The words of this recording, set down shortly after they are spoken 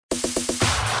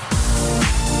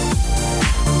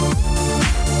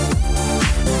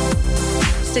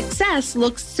Success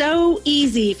looks so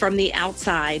easy from the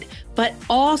outside, but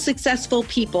all successful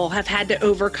people have had to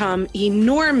overcome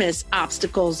enormous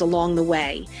obstacles along the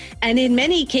way, and in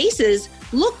many cases,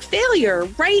 look failure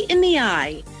right in the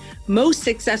eye. Most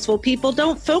successful people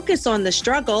don't focus on the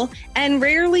struggle, and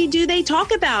rarely do they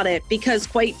talk about it because,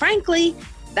 quite frankly,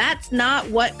 that's not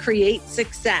what creates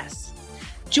success.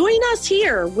 Join us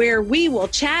here where we will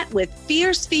chat with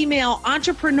fierce female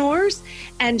entrepreneurs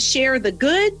and share the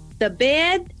good, the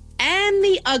bad, and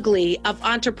the ugly of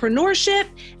entrepreneurship,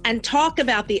 and talk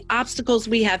about the obstacles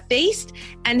we have faced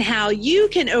and how you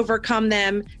can overcome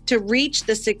them to reach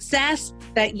the success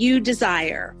that you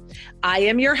desire. I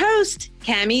am your host,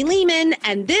 Cami Lehman,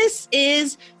 and this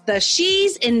is the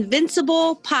She's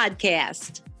Invincible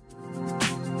podcast.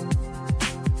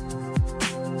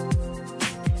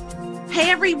 Hey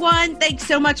everyone, thanks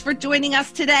so much for joining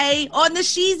us today on the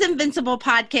She's Invincible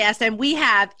podcast. And we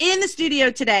have in the studio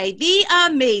today the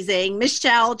amazing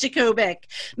Michelle Jakobic.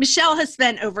 Michelle has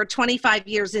spent over 25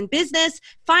 years in business,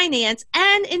 finance,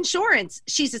 and insurance.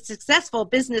 She's a successful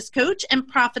business coach and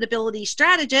profitability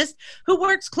strategist who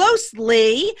works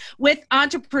closely with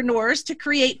entrepreneurs to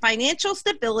create financial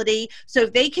stability so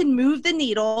they can move the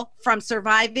needle from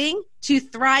surviving to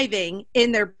thriving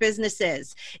in their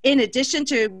businesses. In addition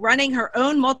to running her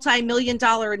own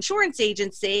multi-million-dollar insurance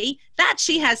agency that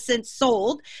she has since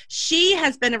sold, she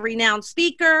has been a renowned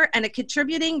speaker and a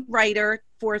contributing writer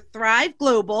for Thrive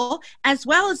Global, as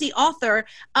well as the author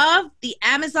of the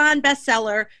Amazon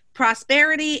bestseller,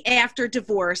 Prosperity After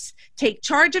Divorce. Take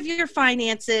charge of your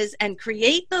finances and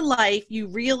create the life you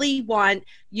really want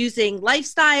using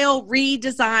lifestyle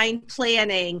redesign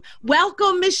planning.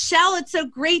 Welcome, Michelle. It's so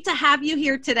great to have you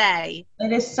here today.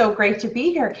 It is so great to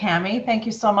be here, Cami. Thank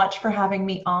you so much for having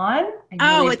me on.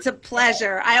 It's a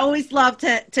pleasure. I always love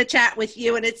to chat with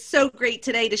you, and it's so great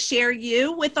today to share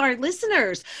you with our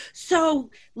listeners. So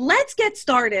let's get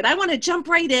started. I want to jump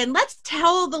right in. Let's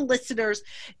tell the listeners,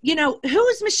 who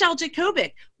is Michelle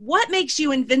Jakobic? What makes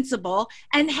you invincible?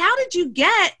 And how did you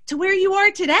get to where you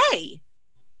are today?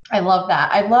 I love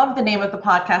that. I love the name of the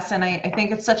podcast, and I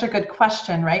think it's such a good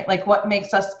question, right? Like, what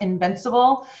makes us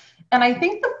invincible? And I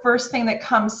think the first thing that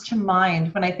comes to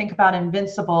mind when I think about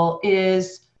invincible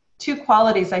is two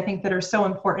qualities I think that are so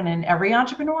important in every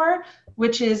entrepreneur,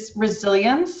 which is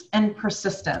resilience and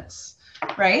persistence,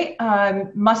 right?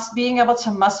 Being able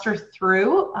to muster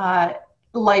through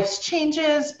life's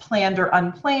changes, planned or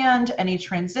unplanned, any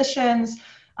transitions,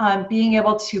 being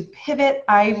able to pivot.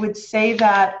 I would say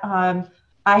that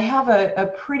I have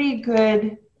a pretty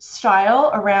good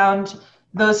style around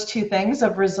those two things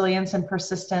of resilience and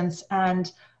persistence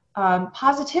and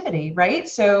positivity, right?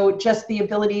 So just the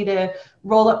ability to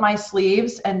roll up my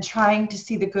sleeves and trying to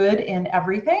see the good in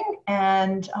everything.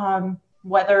 And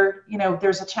whether,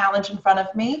 there's a challenge in front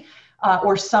of me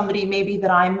or somebody maybe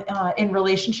that I'm in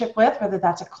relationship with, whether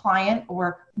that's a client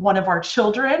or one of our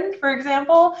children, for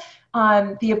example,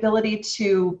 the ability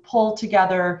to pull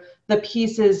together the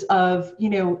pieces of,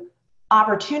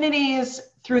 opportunities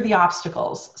through the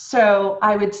obstacles. So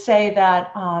I would say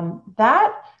that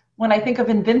when I think of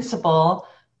invincible,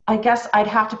 I guess I'd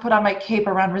have to put on my cape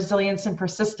around resilience and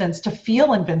persistence to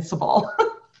feel invincible.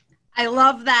 I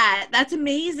love that. That's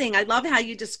amazing. I love how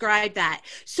you describe that.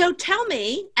 So tell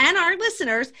me and our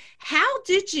listeners, how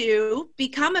did you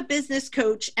become a business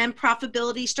coach and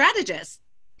profitability strategist?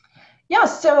 Yeah,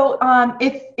 so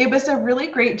it was a really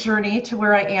great journey to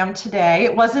where I am today.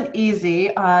 It wasn't easy.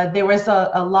 There was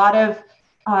a lot of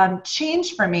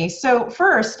change for me. So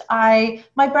first, my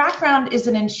background is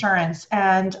in insurance,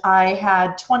 and I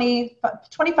had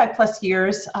 25 plus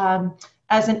years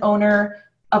as an owner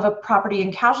of a property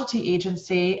and casualty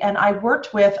agency, and I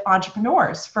worked with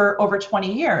entrepreneurs for over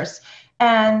 20 years,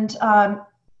 and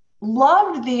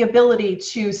loved the ability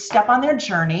to step on their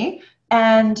journey.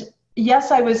 And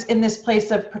yes, I was in this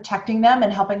place of protecting them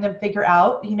and helping them figure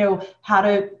out, how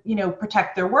to,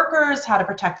 protect their workers, how to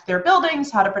protect their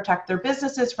buildings, how to protect their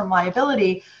businesses from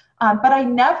liability. But I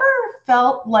never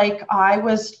felt like I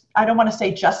don't want to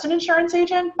say just an insurance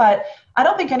agent, but I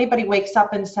don't think anybody wakes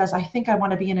up and says, I think I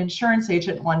want to be an insurance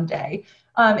agent one day.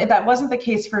 If that wasn't the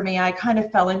case for me, I kind of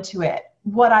fell into it.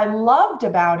 What I loved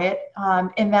about it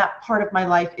in that part of my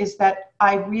life is that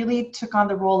I really took on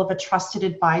the role of a trusted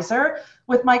advisor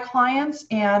with my clients.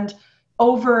 And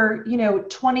over,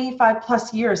 25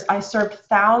 plus years, I served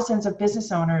thousands of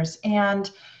business owners. And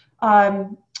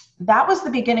that was the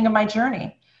beginning of my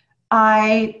journey.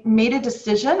 I made a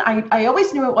decision. I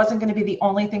always knew it wasn't going to be the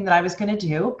only thing that I was going to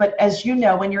do. But as you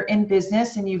know, when you're in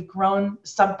business and you've grown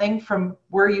something from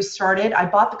where you started, I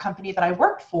bought the company that I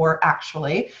worked for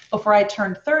actually before I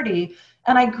turned 30.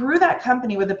 And I grew that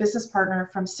company with a business partner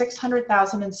from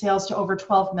 600,000 in sales to over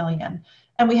 12 million.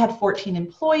 And we had 14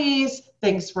 employees.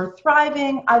 Things were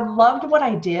thriving. I loved what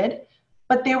I did,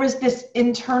 but there was this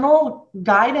internal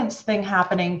guidance thing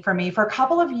happening for me for a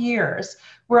couple of years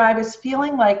where I was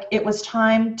feeling like it was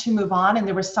time to move on and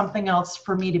there was something else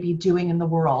for me to be doing in the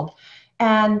world.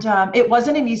 And it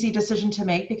wasn't an easy decision to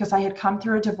make because I had come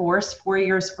through a divorce 4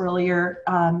 years earlier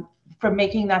from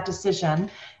making that decision.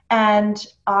 And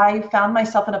I found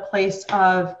myself in a place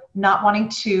of not wanting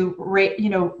to,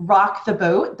 rock the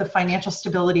boat, the financial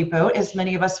stability boat, as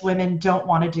many of us women don't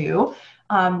want to do.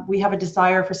 We have a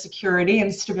desire for security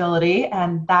and stability,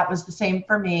 and that was the same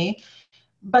for me.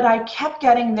 But I kept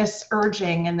getting this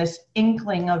urging and this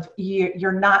inkling of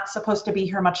you're not supposed to be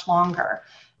here much longer.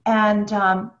 And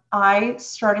I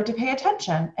started to pay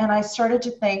attention, and I started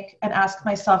to think and ask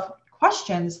myself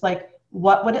questions like,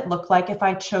 what would it look like if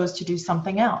I chose to do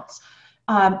something else?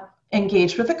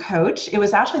 Engage with a coach. It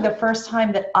was actually the first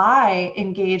time that I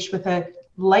engaged with a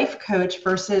life coach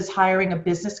versus hiring a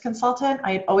business consultant.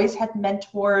 I had always had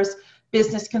mentors,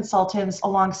 business consultants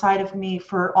alongside of me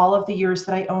for all of the years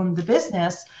that I owned the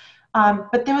business.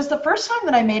 But there was the first time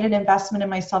that I made an investment in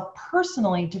myself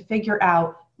personally to figure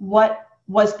out what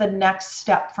was the next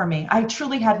step for me. I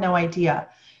truly had no idea.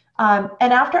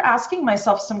 And after asking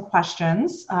myself some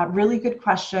questions, really good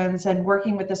questions, and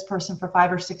working with this person for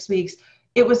 5 or 6 weeks,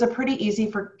 it was a pretty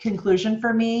easy conclusion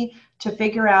for me to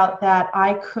figure out that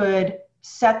I could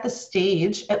set the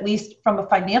stage, at least from a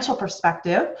financial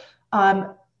perspective.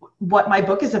 What my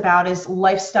book is about is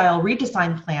lifestyle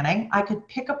redesign planning. I could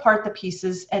pick apart the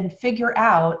pieces and figure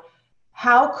out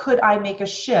how could I make a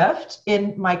shift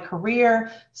in my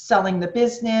career, selling the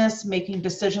business, making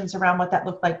decisions around what that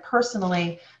looked like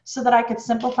personally, so that I could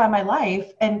simplify my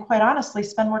life and, quite honestly,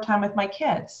 spend more time with my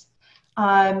kids.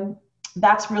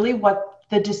 That's really what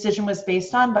the decision was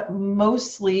based on, but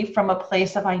mostly from a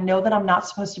place of I know that I'm not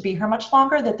supposed to be here much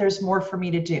longer, that there's more for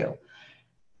me to do.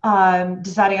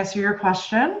 Does that answer your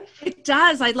question? It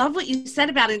does. I love what you said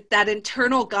about it, that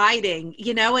internal guiding.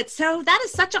 That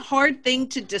is such a hard thing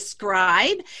to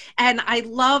describe. And I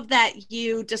love that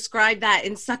you describe that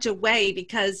in such a way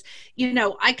because,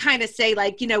 I kind of say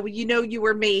you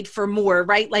were made for more,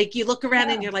 right? Like you look around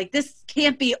and you're like, this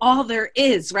can't be all there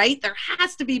is, right? There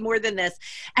has to be more than this.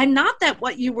 And not that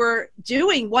what you were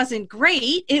doing wasn't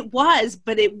great. It was,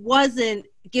 but it wasn't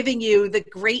giving you the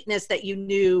greatness that you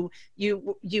knew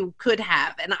you could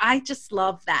have. And I just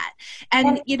love that.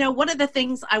 And, one of the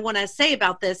things I want to say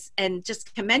about this and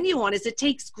just commend you on is it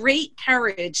takes great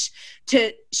courage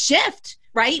to shift,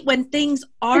 right? When things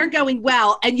are going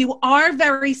well and you are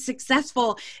very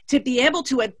successful, to be able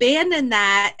to abandon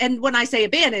that. And when I say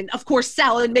abandon, of course,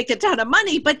 sell and make a ton of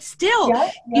money, but still,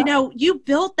 you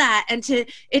built that. And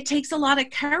it takes a lot of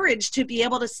courage to be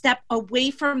able to step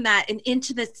away from that and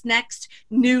into this next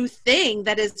new thing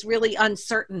that is really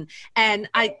uncertain. And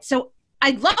I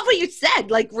love what you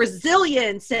said, like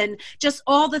resilience and just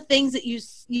all the things that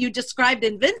you described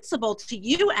Invincible to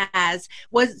you as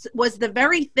was the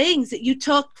very things that you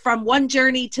took from one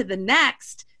journey to the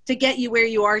next to get you where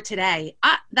you are today.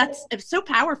 It's so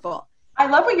powerful. I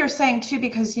love what you're saying too,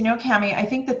 because, Cami, I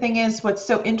think the thing is what's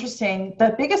so interesting,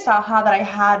 the biggest aha that I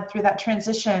had through that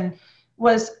transition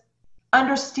was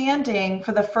understanding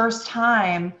for the first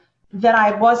time that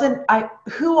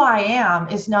who I am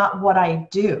is not what I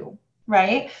do.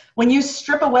 Right? When you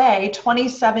strip away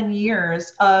 27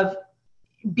 years of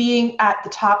being at the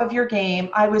top of your game,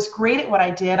 I was great at what I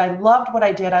did. I loved what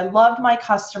I did. I loved my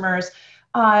customers.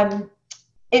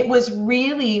 It was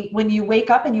really when you wake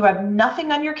up and you have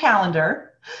nothing on your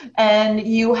calendar and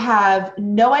you have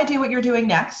no idea what you're doing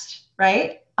next,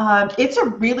 right? It's a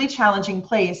really challenging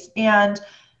place. And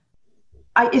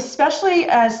especially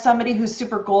as somebody who's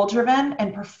super goal driven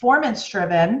and performance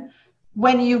driven,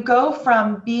 when you go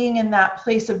from being in that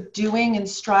place of doing and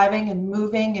striving and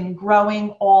moving and growing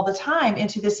all the time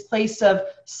into this place of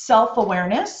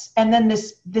self-awareness, and then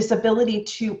this ability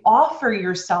to offer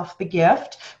yourself the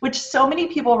gift, which so many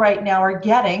people right now are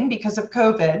getting because of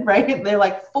COVID, right? They're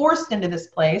like forced into this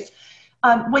place.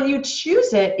 When you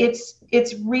choose it,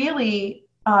 it's really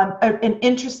an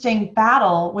interesting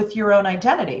battle with your own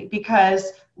identity,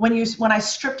 because when I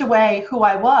stripped away who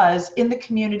I was in the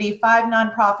community, 5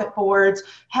 nonprofit boards,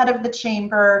 head of the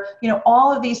chamber,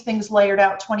 all of these things layered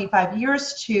out 25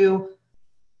 years to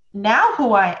now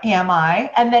who am I,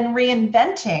 and then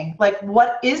reinventing like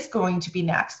what is going to be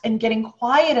next and getting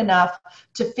quiet enough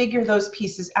to figure those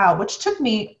pieces out, which took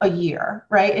me a year,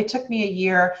 right? It took me a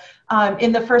year.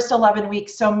 In the first 11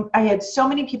 weeks, so I had so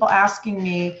many people asking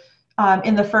me,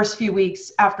 in the first few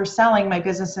weeks after selling my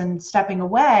business and stepping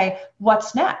away,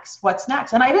 what's next? What's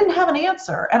next? And I didn't have an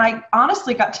answer. And I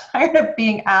honestly got tired of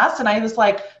being asked. And I was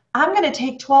like, I'm going to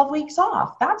take 12 weeks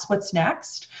off. That's what's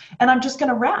next. And I'm just going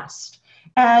to rest.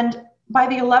 And by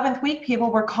the 11th week,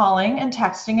 people were calling and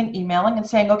texting and emailing and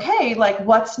saying, okay, like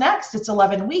what's next? It's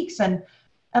 11 weeks. And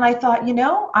I thought,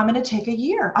 I'm going to take a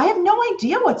year. I have no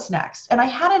idea what's next. And I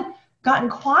hadn't gotten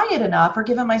quiet enough or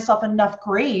given myself enough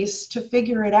grace to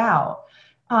figure it out.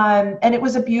 And it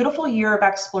was a beautiful year of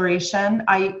exploration.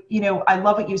 I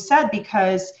love what you said,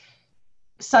 because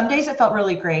some days it felt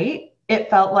really great. It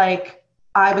felt like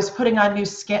I was putting on new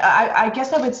skin. I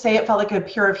guess I would say it felt like a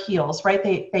pair of heels, right?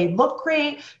 They look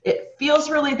great. They feel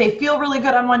really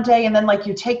good on one day. And then like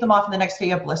you take them off and the next day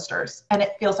you have blisters and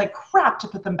it feels like crap to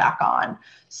put them back on.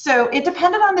 So it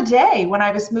depended on the day when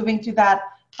I was moving through that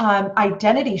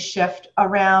identity shift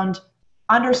around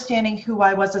understanding who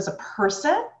I was as a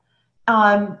person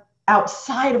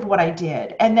outside of what I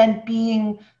did, and then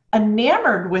being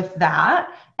enamored with that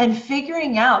and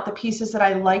figuring out the pieces that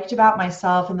I liked about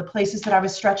myself and the places that I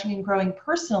was stretching and growing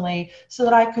personally so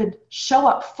that I could show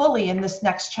up fully in this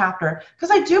next chapter.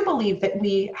 Because I do believe that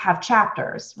we have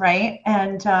chapters, right?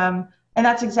 And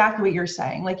that's exactly what you're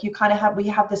saying. Like we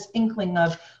have this inkling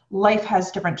of life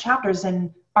has different chapters,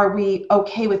 and are we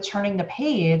okay with turning the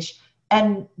page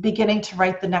and beginning to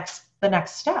write the next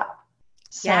step?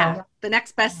 So, yeah, the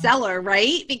next bestseller,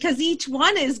 right? Because each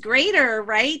one is greater,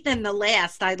 right, than the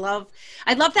last. I love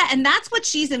that. And that's what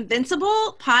She's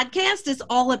Invincible podcast is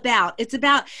all about. It's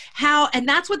about how, and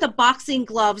that's what the boxing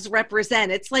gloves represent.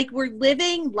 It's like we're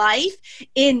living life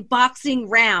in boxing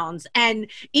rounds, and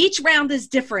each round is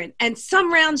different. And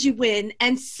some rounds you win,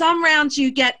 and some rounds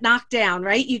you get knocked down,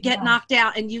 right? You get knocked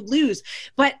out and you lose.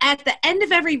 But at the end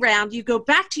of every round, you go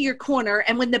back to your corner,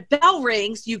 and when the bell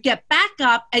rings, you get back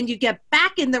up and you get back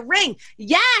in the ring.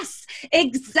 Yes,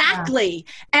 exactly.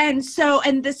 Yeah. And so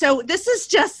this is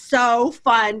just so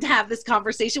fun to have this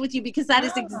conversation with you, because that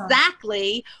is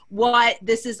exactly what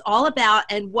this is all about,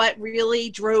 and what really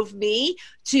drove me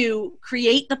to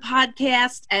create the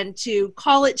podcast and to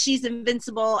call it She's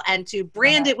Invincible and to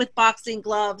brand it with boxing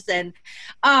gloves. And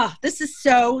this is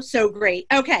so great.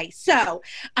 Okay, so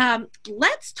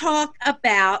let's talk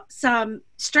about some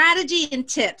strategy and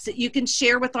tips that you can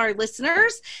share with our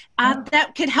listeners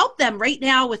that could help them right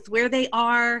now with where they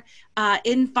are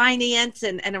in finance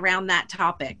and around that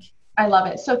topic. I love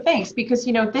it. So thanks, because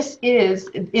this is,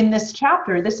 in this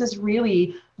chapter, this is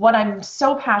really what I'm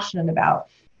so passionate about.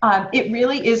 It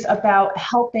really is about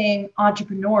helping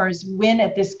entrepreneurs win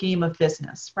at this game of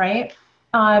business, right?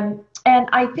 And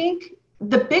I think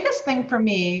the biggest thing for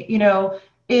me,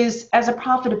 is as a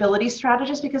profitability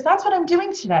strategist, because that's what I'm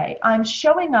doing today. I'm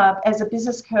showing up as a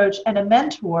business coach and a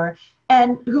mentor,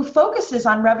 and who focuses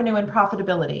on revenue and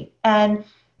profitability. And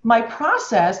my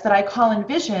process that I call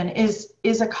Envision is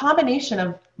a combination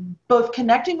of both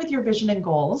connecting with your vision and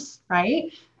goals,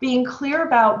 right? Being clear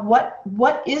about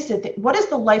what is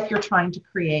the life you're trying to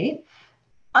create,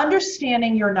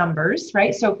 understanding your numbers,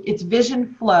 right? So it's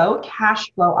vision, flow, cash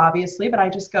flow, obviously, but I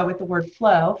just go with the word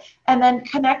flow, and then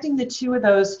connecting the two of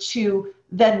those to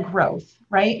then growth,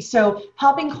 right? So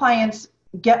helping my clients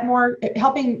get more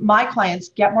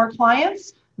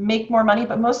clients, make more money,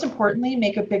 but most importantly,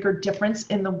 make a bigger difference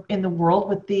in the world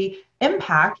with the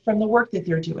impact from the work that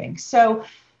they're doing. So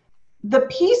the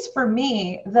piece for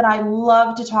me that I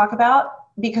love to talk about,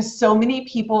 because so many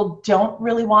people don't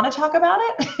really want to talk about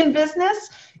it in business,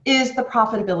 is the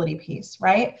profitability piece,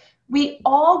 right? We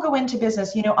all go into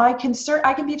business. I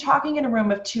can be talking in a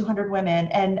room of 200 women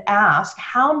and ask,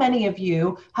 how many of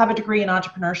you have a degree in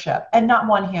entrepreneurship? And not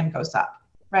one hand goes up,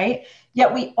 right?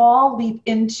 Yet we all leap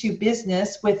into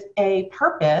business with a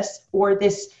purpose, or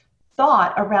this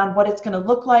thought around what it's going to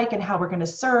look like and how we're going to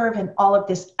serve, and all of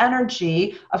this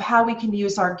energy of how we can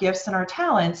use our gifts and our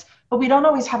talents, but we don't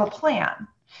always have a plan.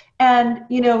 And,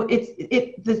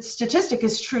 the statistic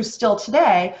is true still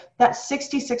today that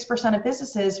 66% of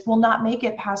businesses will not make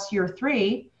it past year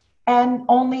 3, and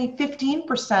only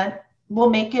 15% will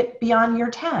make it beyond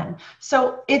year 10.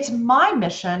 So it's my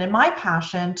mission and my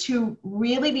passion to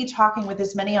really be talking with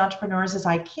as many entrepreneurs as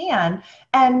I can,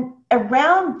 and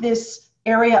around this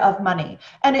area of money.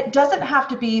 And it doesn't have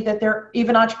to be that they're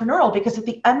even entrepreneurial, because at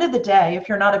the end of the day, if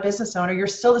you're not a business owner, you're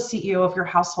still the CEO of your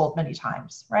household many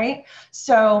times, right?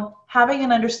 So having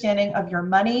an understanding of your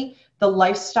money, the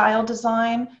lifestyle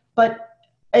design, but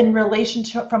in relation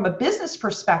to, from a business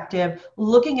perspective,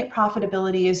 looking at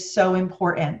profitability is so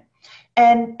important.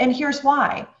 And here's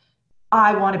why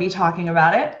I want to be talking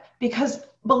about it, because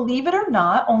Believe it or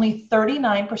not, only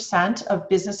 39% of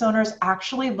business owners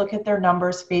actually look at their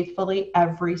numbers faithfully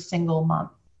every single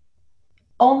month.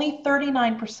 Only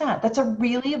 39%. That's a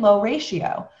really low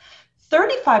ratio.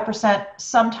 35%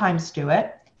 sometimes do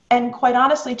it. And quite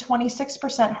honestly,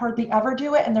 26% hardly ever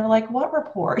do it. And they're like, what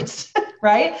reports,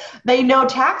 right? They know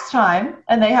tax time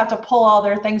and they have to pull all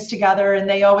their things together. And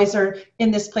they always are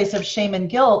in this place of shame and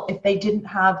guilt. If they didn't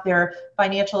have their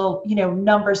financial,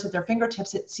 numbers at their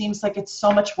fingertips, it seems like it's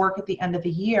so much work at the end of the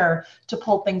year to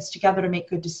pull things together to make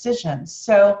good decisions.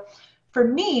 So for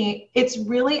me, it's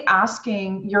really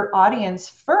asking your audience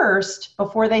first,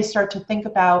 before they start to think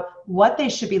about what they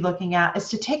should be looking at, is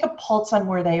to take a pulse on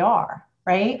where they are,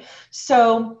 right?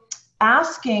 So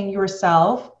asking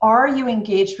yourself, are you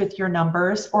engaged with your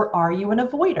numbers or are you an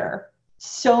avoider?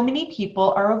 So many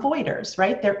people are avoiders,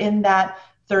 right? They're in that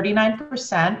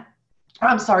 39%.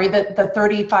 I'm sorry, the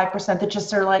 35% that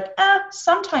just are like,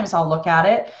 sometimes I'll look at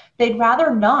it. They'd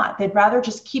rather not. They'd rather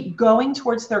just keep going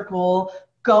towards their goal,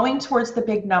 going towards the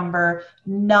big number,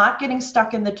 not getting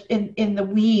stuck in the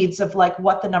weeds of like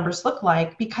what the numbers look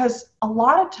like. Because a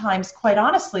lot of times, quite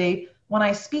honestly, when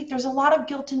I speak, there's a lot of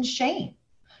guilt and shame,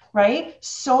 right?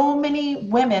 So many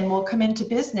women will come into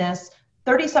business.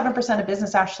 37% of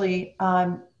business actually,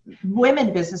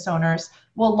 women business owners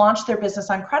will launch their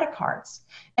business on credit cards.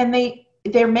 And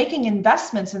they're making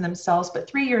investments in themselves, but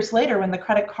 3 years later, when the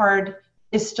credit card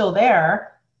is still there,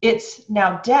 it's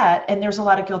now debt, and there's a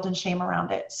lot of guilt and shame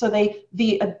around it. So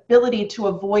the ability to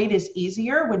avoid is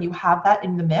easier when you have that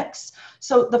in the mix.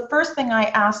 So the first thing I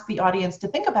ask the audience to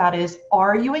think about is,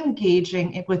 are you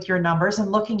engaging with your numbers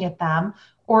and looking at them?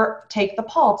 Or take the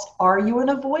pulse, are you an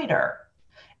avoider?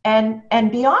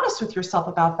 And be honest with yourself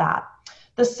about that.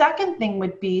 The second thing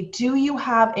would be, do you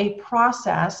have a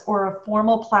process or a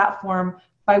formal platform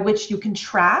by which you can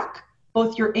track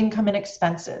both your income and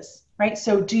expenses? Right?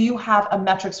 So do you have a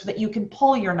metric so that you can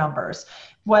pull your numbers?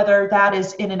 Whether that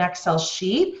is in an Excel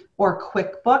sheet or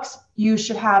QuickBooks, you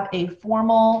should have a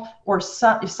formal or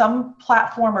some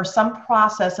platform or some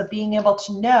process of being able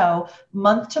to know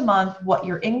month to month what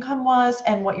your income was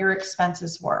and what your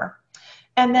expenses were.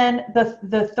 And then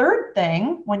the third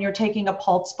thing, when you're taking a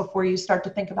pulse before you start to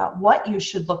think about what you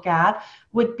should look at,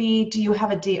 would be, do you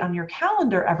have a date on your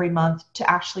calendar every month to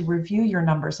actually review your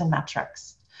numbers and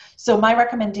metrics? So my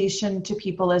recommendation to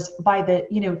people is, by the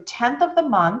 10th of the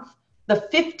month, the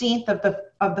 15th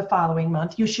of the following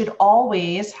month, you should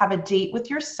always have a date with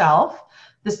yourself,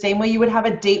 the same way you would have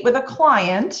a date with a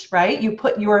client, right? You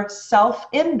put yourself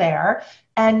in there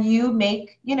and you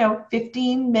make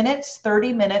 15 minutes,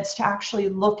 30 minutes to actually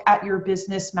look at your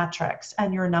business metrics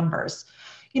and your numbers.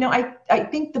 I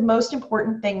think the most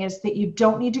important thing is that you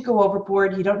don't need to go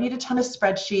overboard. You don't need a ton of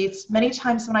spreadsheets. Many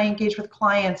times when I engage with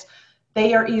clients,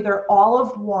 they are either all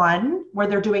of one, where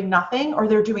they're doing nothing, or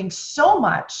they're doing so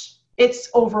much, it's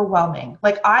overwhelming.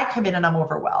 Like, I come in and I'm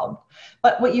overwhelmed.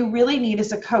 But what you really need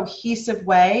is a cohesive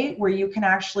way where you can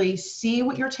actually see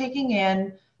what you're taking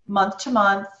in month to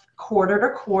month, quarter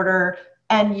to quarter,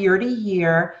 and year to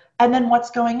year, and then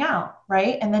what's going out,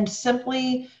 right? And then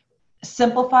simply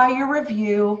simplify your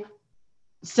review,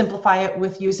 simplify it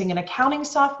with using an accounting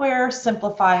software,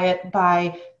 simplify it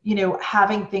by,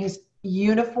 having things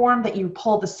uniform, that you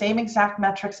pull the same exact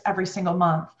metrics every single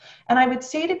month. And I would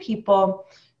say to people,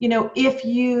 if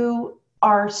you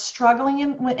are struggling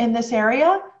in this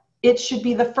area, it should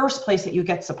be the first place that you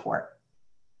get support,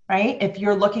 right? If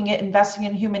you're looking at investing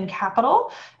in human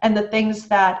capital and the things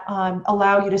that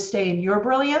allow you to stay in your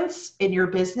brilliance, in your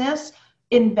business,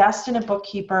 invest in a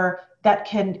bookkeeper that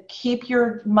can keep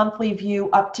your monthly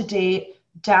view up to date.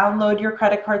 Download your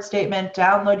credit card statement,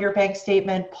 download your bank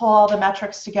statement, pull all the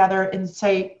metrics together in,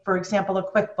 say, for example, a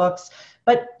QuickBooks,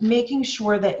 but making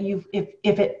sure that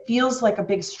if it feels like a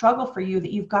big struggle for you,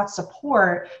 that you've got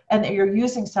support and that you're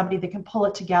using somebody that can pull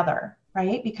it together,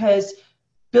 right? Because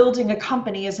building a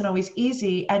company isn't always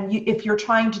easy. And if you're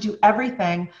trying to do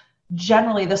everything,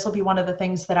 generally this will be one of the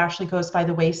things that actually goes by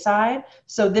the wayside.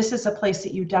 So this is a place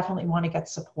that you definitely want to get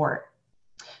support.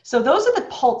 So those are the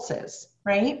pulses,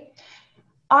 right?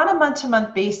 On a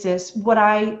month-to-month basis, what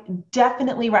I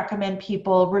definitely recommend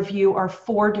people review are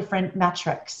 4 different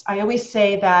metrics. I always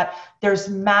say that there's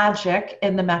magic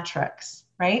in the metrics,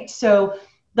 right? So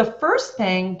the first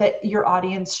thing that your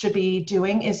audience should be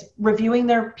doing is reviewing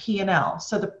their P&L.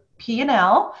 So the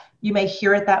P&L, you may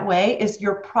hear it that way, is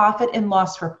your profit and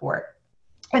loss report.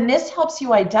 And this helps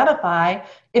you identify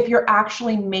if you're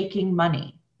actually making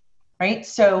money, right?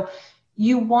 So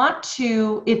you want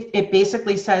to, it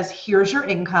basically says, here's your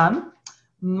income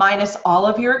minus all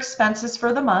of your expenses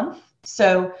for the month.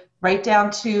 So right down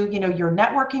to, your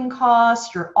networking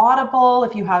costs, your Audible,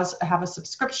 if you have a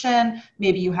subscription,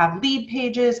 maybe you have lead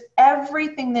pages,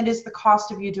 everything that is the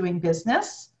cost of you doing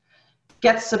business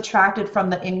gets subtracted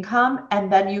from the income,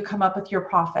 and then you come up with your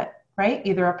profit, right?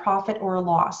 Either a profit or a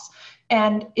loss.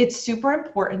 And it's super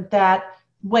important that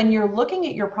when you're looking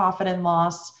at your profit and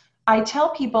loss, I tell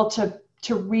people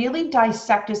to really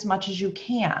dissect as much as you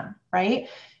can, right?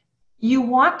 You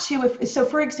want to, so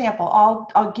for example,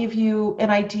 I'll give you an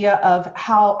idea of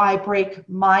how I break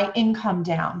my income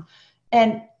down.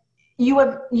 And you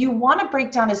want to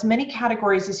break down as many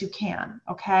categories as you can,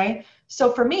 okay?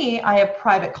 So for me, I have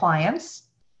private clients,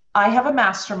 I have a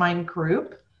mastermind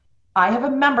group, I have a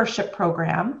membership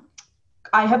program,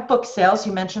 I have book sales.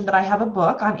 You mentioned that I have a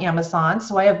book on Amazon,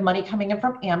 so I have money coming in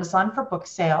from Amazon for book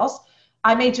sales.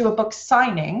 I may do a book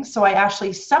signing, so I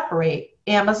actually separate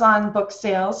Amazon book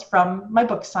sales from my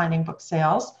book signing book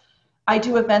sales. I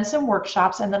do events and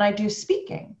workshops, and then I do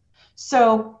speaking.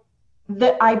 So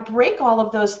I break all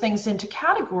of those things into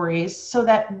categories so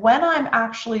that when I'm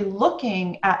actually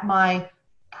looking at my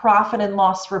profit and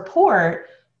loss report,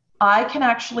 I can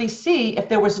actually see if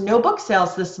there was no book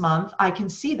sales this month, I can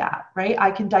see that, right? I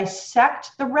can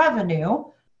dissect the revenue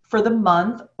for the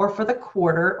month or for the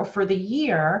quarter or for the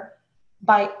year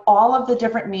by all of the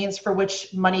different means for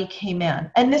which money came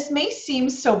in. And this may seem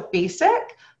so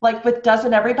basic, but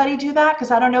doesn't everybody do that?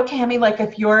 Because I don't know, Cami,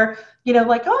 if you're, oh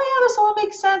yeah, this all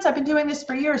makes sense. I've been doing this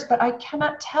for years, but I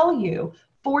cannot tell you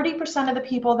 40% of the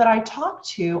people that I talk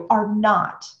to are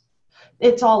not.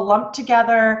 It's all lumped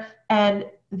together, and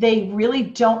they really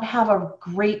don't have a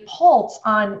great pulse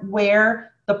on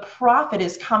where the profit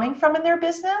is coming from in their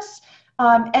business.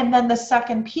 And then the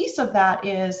second piece of that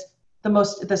is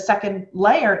the second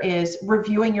layer is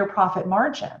reviewing your profit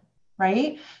margin,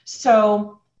 right?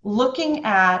 So looking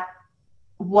at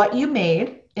what you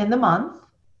made in the month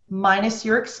minus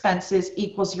your expenses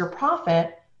equals your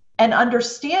profit, and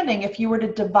understanding if you were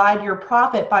to divide your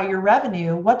profit by your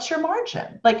revenue, what's your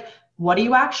margin? What are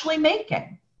you actually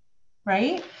making?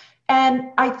 Right? And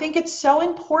I think it's so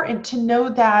important to know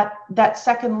that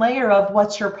second layer of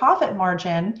what's your profit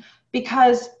margin,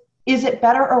 because is it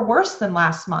better or worse than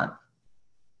last month?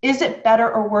 Is it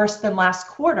better or worse than last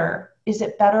quarter? Is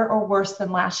it better or worse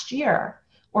than last year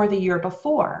or the year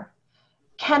before?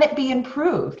 Can it be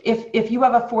improved? If you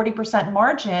have a 40%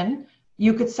 margin,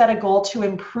 you could set a goal to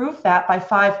improve that by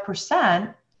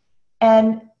 5%.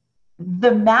 And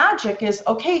the magic is,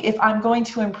 okay, if I'm going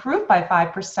to improve by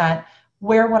 5%,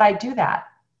 where would I do that?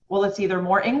 Well, it's either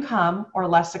more income or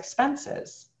less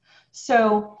expenses.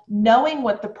 So knowing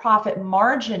what the profit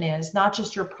margin is, not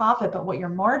just your profit, but what your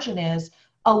margin is,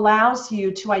 allows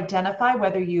you to identify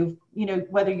whether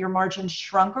whether your margin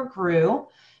shrunk or grew.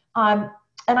 And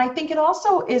I think it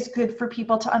also is good for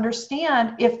people to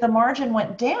understand if the margin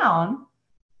went down,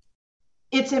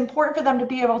 it's important for them to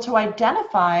be able to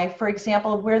identify, for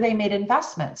example, where they made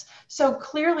investments. So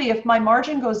clearly, if my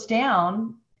margin goes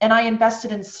down and I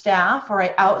invested in staff or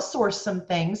I outsourced some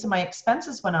things and my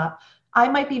expenses went up, I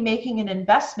might be making an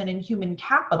investment in human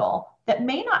capital that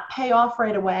may not pay off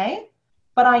right away,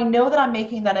 but I know that I'm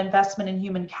making that investment in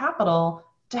human capital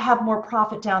to have more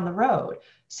profit down the road.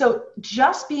 So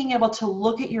just being able to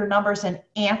look at your numbers and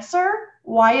answer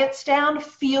why it's down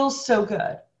feels so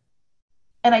good.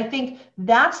 And I think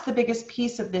that's the biggest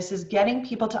piece of this, is getting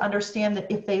people to understand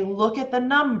that if they look at the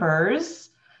numbers,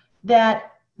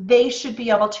 that they should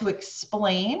be able to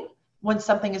explain when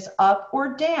something is up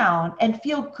or down and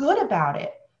feel good about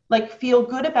it. Feel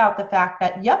good about the fact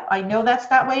that, yep, I know that's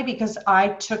that way because I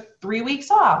took 3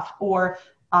 weeks off or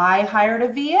I hired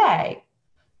a VA.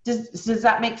 Does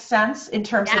that make sense in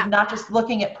terms of not just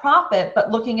looking at profit, but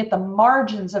looking at the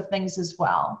margins of things as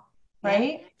well,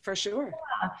 right? Yeah, for sure.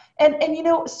 Yeah.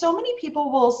 And so many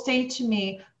people will say to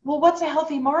me, well, what's a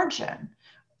healthy margin?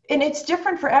 And it's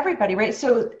different for everybody, right?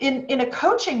 So in a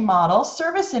coaching model,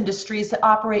 service industries that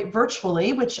operate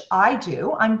virtually, which I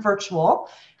do, I'm virtual,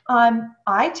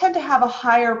 I tend to have a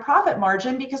higher profit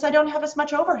margin because I don't have as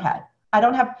much overhead. I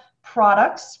don't have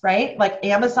products, right? Like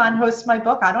Amazon hosts my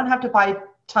book. I don't have to buy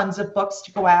tons of books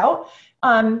to go out.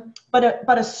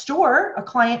 But a store, a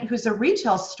client who's a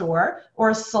retail store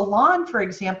or a salon, for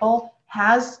example,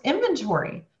 has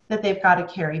inventory that they've got to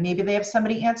carry. Maybe they have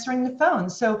somebody answering the phone.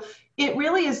 So it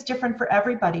really is different for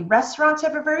everybody. Restaurants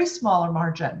have a very smaller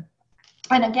margin.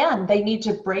 And again, they need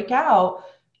to break out,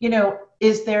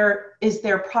 is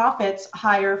their profits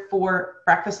higher for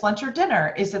breakfast, lunch, or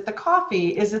dinner? Is it the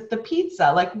coffee? Is it the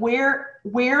pizza?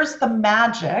 Where's the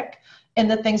magic in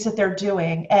the things that they're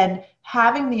doing? And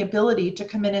having the ability to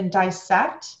come in and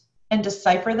dissect and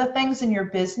decipher the things in your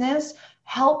business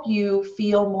help you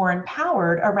feel more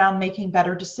empowered around making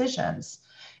better decisions.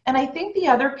 And I think the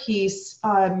other piece,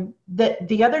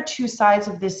 the other two sides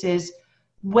of this is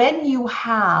when you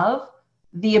have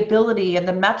the ability and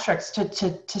the metrics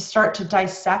to start to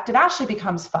dissect, it actually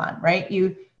becomes fun, right?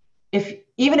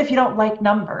 Even if you don't like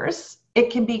numbers,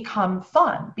 it can become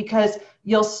fun because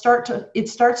it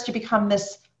starts to become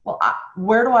this, well,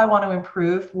 where do I want to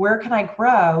improve? Where can I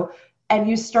grow? And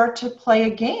you start to play a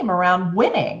game around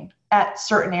winning at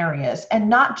certain areas and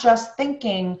not just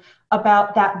thinking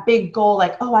about that big goal,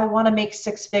 like, oh, I want to make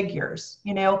six figures.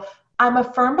 I'm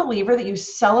a firm believer that you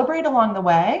celebrate along the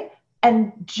way.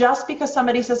 And just because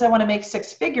somebody says, I want to make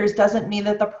six figures doesn't mean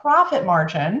that the profit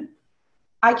margin,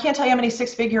 I can't tell you how many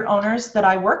six-figure owners that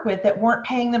I work with that weren't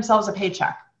paying themselves a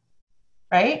paycheck,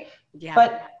 right? Yeah.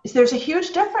 But there's a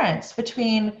huge difference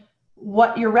between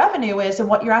what your revenue is and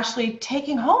what you're actually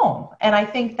taking home. And I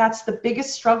think that's the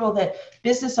biggest struggle that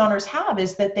business owners have,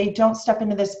 is that they don't step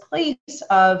into this place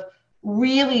of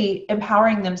really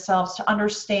empowering themselves to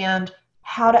understand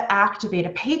how to activate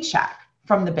a paycheck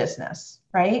from the business,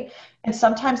 right? And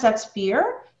sometimes that's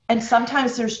fear, and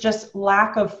sometimes there's just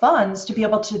lack of funds to be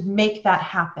able to make that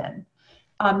happen.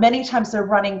 Many times they're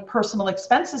running personal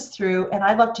expenses through, and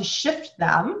I love to shift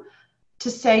them to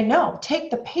say, no,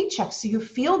 take the paycheck so you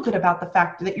feel good about the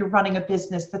fact that you're running a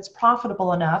business that's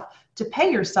profitable enough to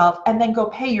pay yourself, and then go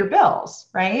pay your bills,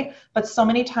 right? But so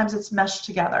many times it's meshed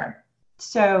together.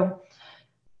 So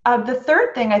the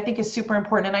third thing I think is super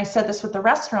important, and I said this with the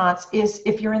restaurants, is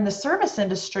if you're in the service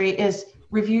industry, is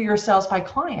review your sales by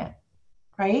client,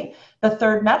 right? The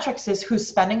third metrics is who's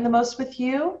spending the most with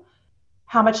you,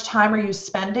 how much time are you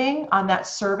spending on that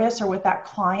service or with that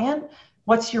client,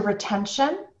 what's your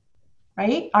retention,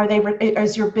 right?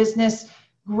 Is your business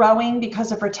growing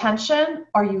because of retention?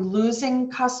 Are you losing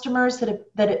customers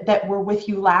that were with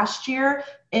you last year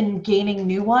and gaining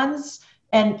new ones?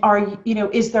 And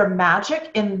is there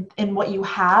magic in what you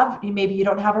have? Maybe you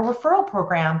don't have a referral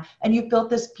program and you've built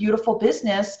this beautiful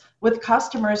business with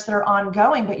customers that are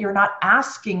ongoing, but you're not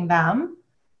asking them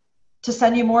to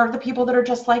send you more of the people that are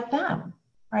just like them,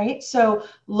 right? So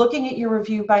looking at your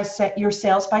review your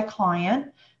sales by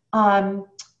client,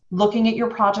 looking at your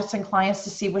projects and clients to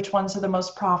see which ones are the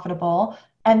most profitable.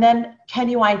 And then can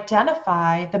you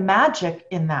identify the magic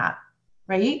in that,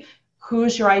 right?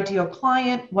 Who's your ideal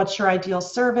client? What's your ideal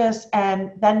service?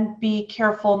 And then be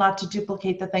careful not to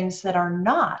duplicate the things that are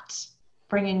not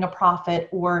bringing a profit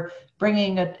or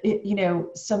bringing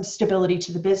some stability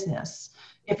to the business.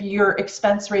 If your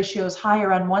expense ratio is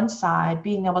higher on one side,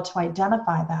 being able to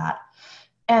identify that.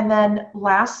 And then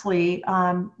lastly,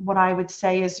 what I would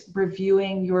say is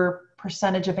reviewing your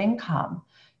percentage of income.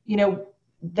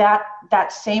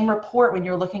 That same report, when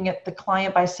you're looking at the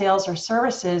client by sales or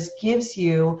services, gives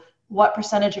you what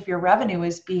percentage of your revenue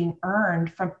is being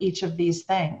earned from each of these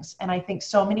things. And I think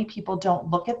so many people don't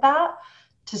look at that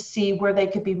to see where they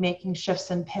could be making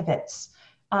shifts and pivots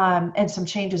and some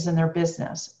changes in their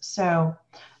business. So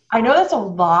I know that's a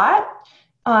lot,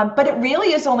 but it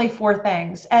really is only 4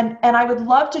 things. And I would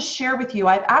love to share with you,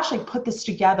 I've actually put this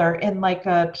together in like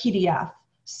a PDF.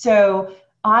 So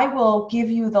I will give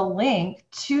you the link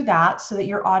to that so that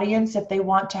your audience, if they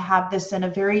want to have this in a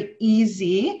very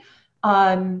easy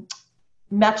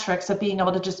metrics of being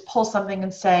able to just pull something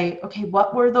and say, okay,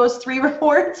 what were those 3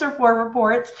 reports or 4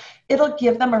 reports? It'll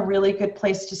give them a really good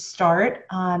place to start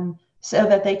so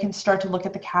that they can start to look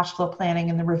at the cash flow planning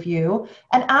and the review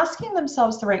and asking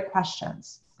themselves the right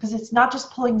questions. Because it's not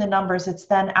just pulling the numbers, it's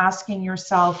then asking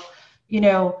yourself,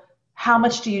 how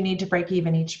much do you need to break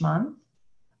even each month?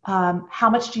 How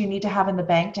much do you need to have in the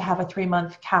bank to have a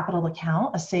 3-month capital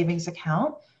account, a savings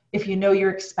account? If you know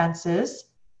your expenses,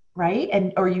 right?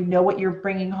 Or what you're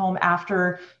bringing home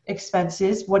after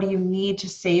expenses, what do you need to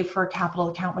save for a capital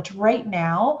account, which right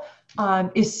now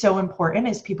is so important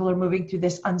as people are moving through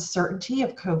this uncertainty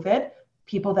of COVID.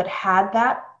 People that had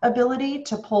that ability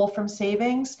to pull from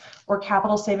savings or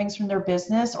capital savings from their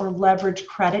business or leverage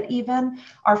credit even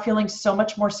are feeling so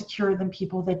much more secure than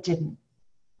people that didn't.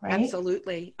 Right?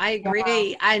 Absolutely. I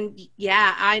agree.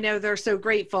 Yeah. And I know they're so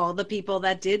grateful. The people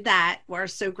that did that were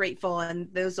so grateful. And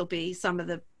those will be some of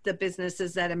the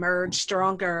businesses that emerge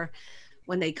stronger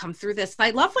when they come through this.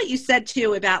 I love what you said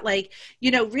too about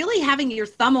really having your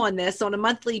thumb on this on a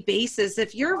monthly basis.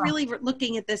 If you're really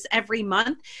looking at this every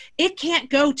month, it can't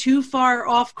go too far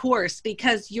off course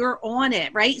because you're on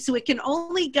it, right? So it can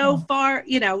only go far,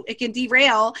 it can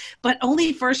derail, but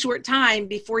only for a short time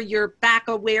before you're back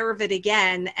aware of it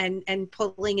again and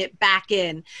pulling it back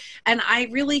in. And I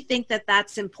really think that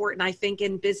that's important. I think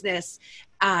in business,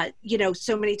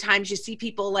 so many times you see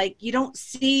people like, you don't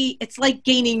see, it's like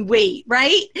gaining weight,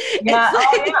 right? Yeah.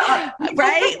 It's Right.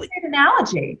 right. That's a great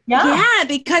analogy. Yeah. Yeah,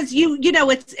 because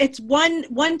it's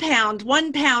 1 pound,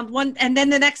 and then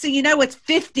the next thing you know, it's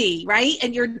 50, right?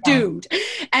 And you're doomed.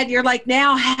 And you're like,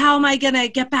 now how am I going to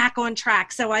get back on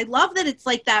track? So I love that it's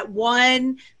like that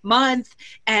 1 month.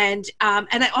 And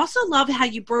I also love how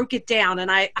you broke it down.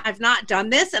 And I've not done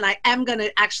this, and I am going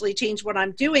to actually change what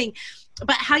I'm doing.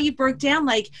 But how you broke down,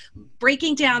 like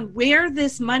breaking down where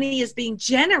this money is being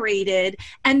generated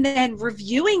and then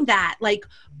reviewing that like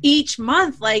each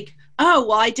month, like, oh,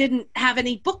 well, I didn't have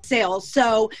any book sales,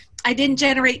 so I didn't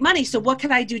generate money. So what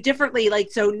can I do differently?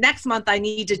 Like, so next month I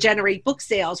need to generate book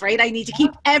sales, right? I need to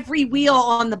keep every wheel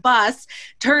on the bus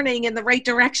turning in the right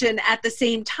direction at the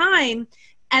same time.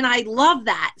 And I love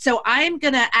that. So I'm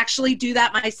going to actually do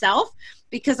that myself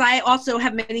because I also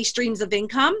have many streams of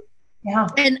income. Yeah.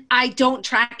 And I don't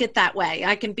track it that way.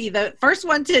 I can be the first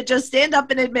one to just stand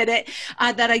up and admit it,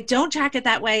 that I don't track it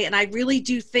that way. And I really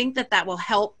do think that will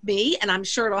help me. And I'm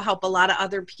sure it'll help a lot of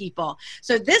other people.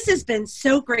 So this has been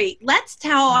so great. Let's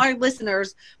tell our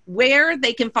listeners where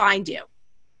they can find you.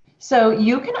 So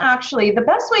you can actually, the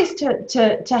best ways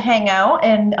to hang out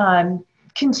and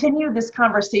continue this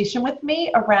conversation with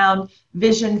me around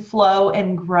vision, flow,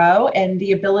 and grow, and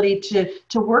the ability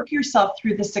to work yourself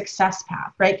through the success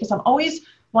path, right? Because I'm always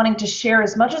wanting to share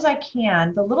as much as I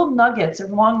can, the little nuggets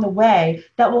along the way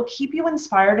that will keep you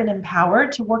inspired and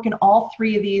empowered to work in all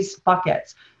three of these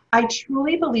buckets. I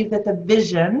truly believe that the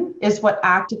vision is what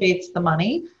activates the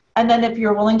money. And then if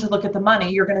you're willing to look at the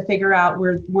money, you're going to figure out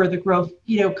where the growth,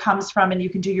 comes from, and you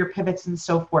can do your pivots and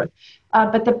so forth.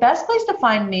 But the best place to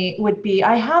find me would be,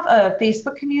 I have a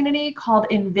Facebook community called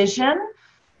Envision,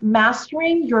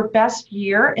 Mastering Your Best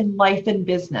Year in Life and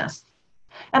Business.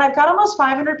 And I've got almost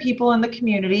 500 people in the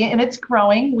community, and it's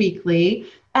growing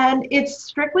weekly. And it's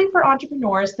strictly for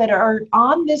entrepreneurs that are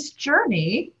on this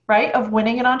journey, right, of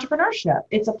winning in entrepreneurship.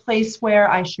 It's a place where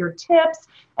I share tips,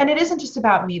 and it isn't just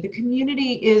about me. The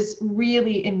community is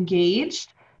really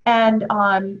engaged, and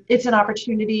it's an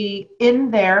opportunity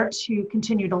in there to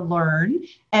continue to learn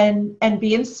and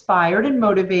be inspired and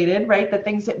motivated, right? The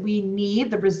things that we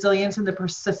need, the resilience and the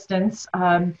persistence,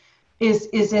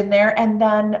 is in there. And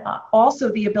then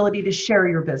also the ability to share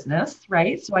your business,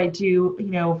 right? So I do,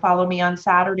 follow me on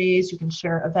Saturdays. You can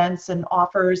share events and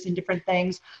offers and different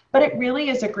things. But it really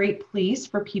is a great place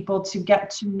for people to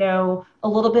get to know a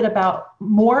little bit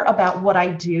more about what I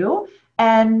do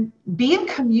and be in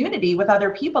community with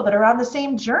other people that are on the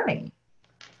same journey.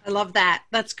 I love that.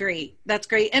 That's great. That's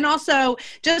great. And also,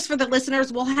 just for the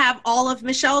listeners, we'll have all of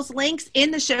Michelle's links in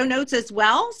the show notes as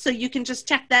well. So you can just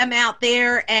check them out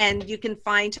there, and you can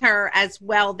find her as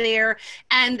well there.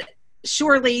 And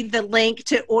surely the link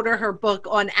to order her book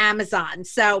on Amazon.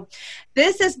 So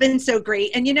this has been so great.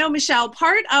 And Michelle,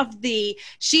 part of the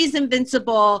She's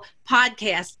Invincible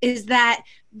podcast is that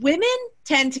women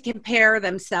tend to compare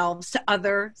themselves to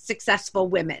other successful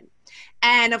women.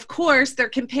 And of course, they're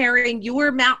comparing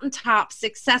your mountaintop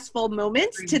successful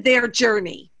moments to their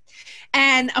journey.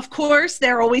 And of course,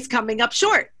 they're always coming up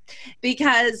short,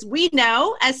 because we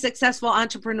know as successful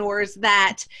entrepreneurs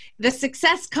that the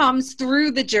success comes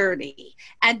through the journey,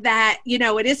 and that,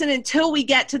 it isn't until we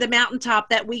get to the mountaintop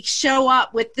that we show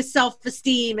up with the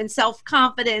self-esteem and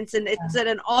self-confidence, and it's at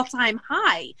an all-time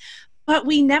high. But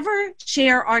we never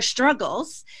share our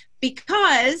struggles,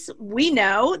 because we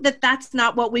know that that's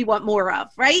not what we want more of,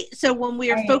 right? So when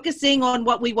we are focusing on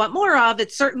what we want more of,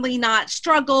 it's certainly not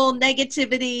struggle,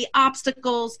 negativity,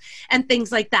 obstacles, and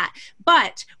things like that.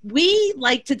 But we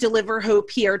like to deliver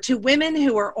hope here to women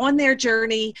who are on their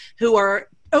journey, who are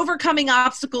overcoming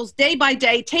obstacles day by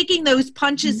day, taking those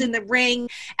punches in the ring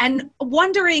and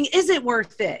wondering, is it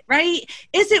worth it, right?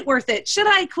 Is it worth it? Should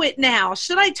I quit now?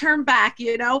 Should I turn back?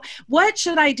 What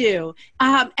should I do?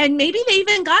 And maybe they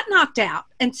even got knocked out.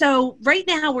 And so right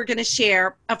now we're going to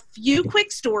share a few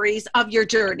quick stories of your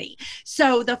journey.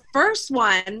 So the first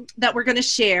one that we're going to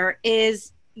share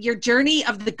is your journey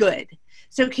of the good.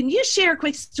 So can you share a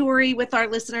quick story with our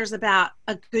listeners about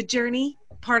a good journey,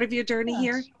 part of your journey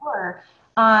here? Sure.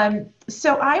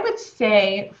 So I would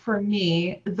say for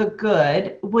me, the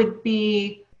good would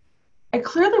be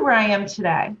clearly where I am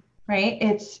today,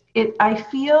 right? I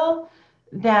feel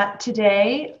that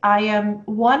today I am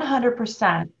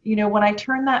 100%, when I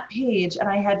turned that page and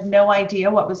I had no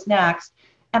idea what was next,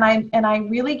 and I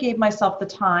really gave myself the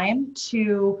time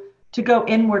to go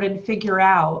inward and figure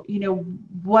out,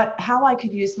 how I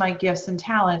could use my gifts and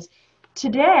talents.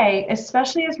 Today,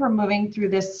 especially as we're moving through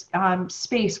this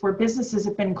space where businesses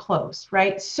have been closed,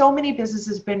 right? So many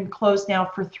businesses have been closed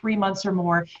now for 3 months or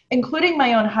more, including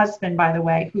my own husband, by the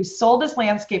way, who sold his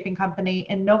landscaping company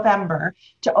in November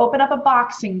to open up a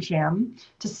boxing gym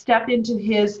to step into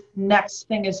his next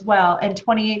thing as well. And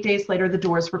 28 days later, the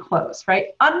doors were closed, right?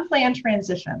 Unplanned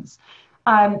transitions.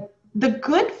 The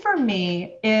good for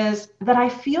me is that I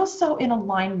feel so in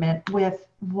alignment with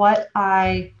what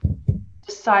I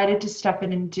decided to step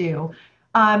in and do.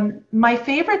 My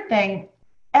favorite thing,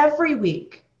 every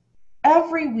week,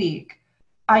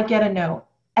 I get a note.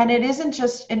 And it isn't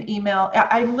just an email.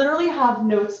 I literally have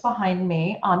notes behind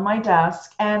me on my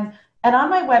desk. And on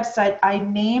my website, I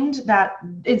named that,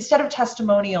 instead of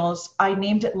testimonials, I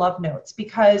named it Love Notes,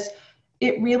 because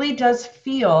it really does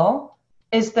feel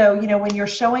as though, when you're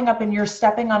showing up and you're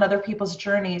stepping on other people's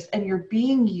journeys and you're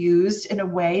being used in a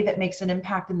way that makes an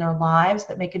impact in their lives,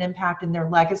 that make an impact in their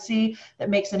legacy, that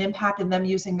makes an impact in them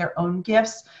using their own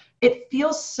gifts, it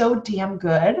feels so damn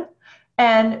good.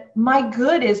 And my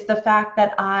good is the fact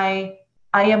that I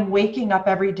am waking up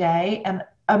every day, and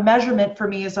a measurement for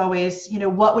me is always,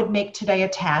 what would make today a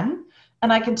 10?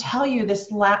 And I can tell you the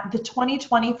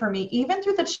 2020 for me, even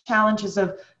through the challenges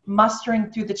of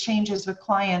mustering through the changes with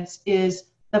clients, is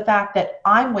the fact that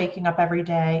I'm waking up every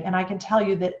day, and I can tell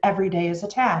you that every day is a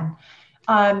 10.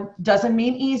 Doesn't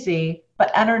mean easy,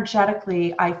 but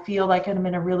energetically, I feel like I'm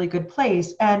in a really good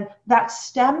place. And that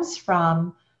stems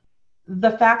from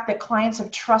the fact that clients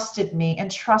have trusted me and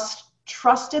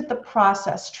trusted the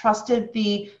process, trusted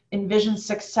the envisioned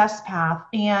success path,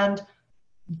 and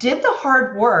did the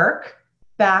hard work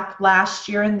back last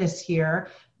year and this year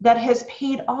that has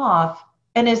paid off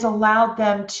and has allowed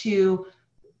them to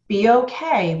be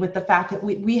okay with the fact that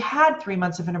we had 3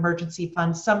 months of an emergency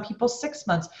fund, some people 6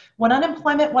 months, when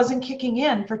unemployment wasn't kicking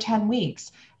in for 10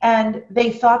 weeks. And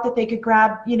they thought that they could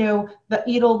grab, the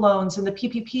EIDL loans and the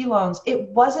PPP loans. It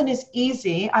wasn't as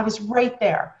easy. I was right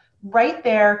there.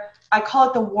 I call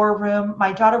it the war room.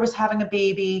 My daughter was having a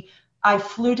baby. I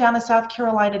flew down to South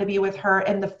Carolina to be with her,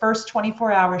 and the first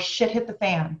 24 hours, shit hit the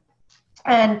fan.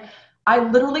 And I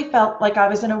literally felt like I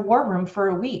was in a war room for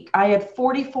a week. I had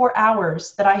 44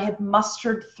 hours that I had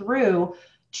mustered through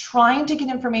trying to get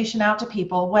information out to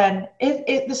people when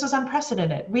this was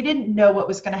unprecedented. We didn't know what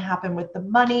was going to happen with the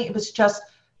money. It was just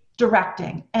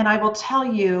directing. And I will tell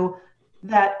you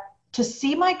that to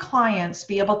see my clients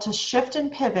be able to shift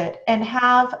and pivot, and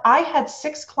I had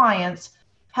 6 clients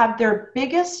have their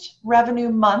biggest revenue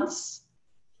months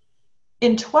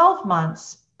in 12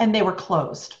 months, and they were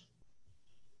closed.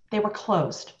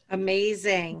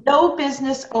 Amazing. No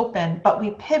business open, but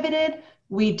we pivoted.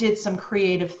 We did some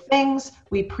creative things.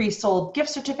 We pre-sold gift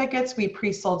certificates. We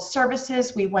pre-sold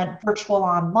services. We went virtual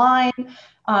online.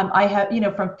 I have,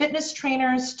 from fitness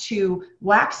trainers to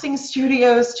waxing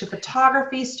studios to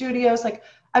photography studios. Like,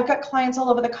 I've got clients all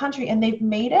over the country, and they've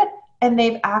made it, and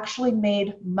they've actually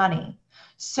made money.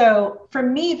 So for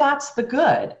me, that's the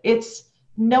good. It's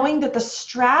knowing that the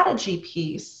strategy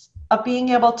piece of being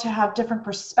able to have different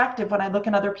perspective when I look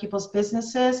at other people's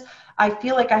businesses, I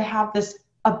feel like I have this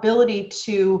ability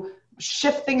to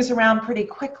shift things around pretty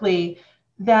quickly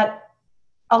that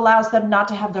allows them not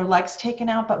to have their legs taken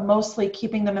out, but mostly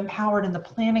keeping them empowered in the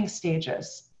planning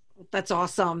stages. That's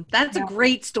awesome. That's a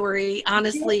great story,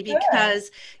 honestly,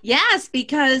 because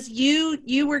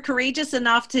you were courageous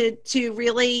enough to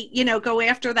really, go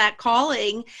after that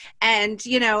calling and,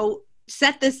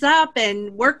 set this up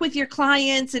and work with your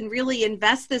clients and really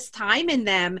invest this time in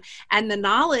them and the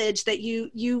knowledge that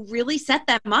you really set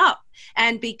them up.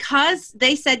 And because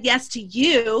they said yes to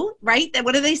you, right?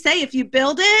 What do they say? If you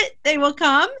build it, they will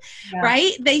come,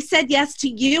 right? They said yes to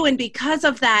you. And because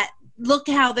of that, look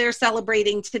how they're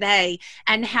celebrating today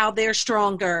and how they're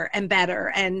stronger and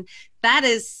better. And that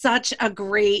is such a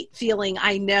great feeling.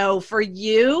 I know for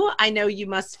you, I know you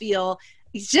must feel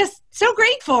just so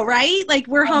grateful, right? Like,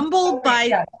 we're humbled by.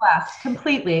 Yes,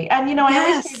 completely. And, I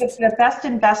always say that the best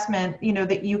investment,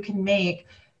 that you can make,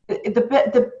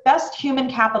 the best human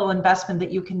capital investment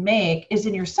that you can make is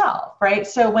in yourself, right?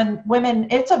 So when women,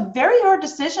 it's a very hard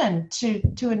decision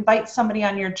to invite somebody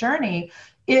on your journey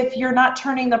if you're not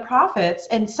turning the profits,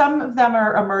 and some of them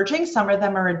are emerging, some of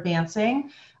them are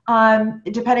advancing,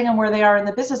 depending on where they are in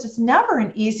the business. It's never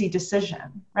an easy decision,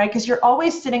 right? Because you're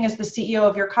always sitting as the CEO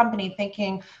of your company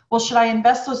thinking, well, should I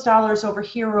invest those dollars over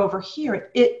here or over here?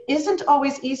 It isn't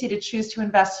always easy to choose to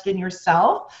invest in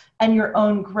yourself and your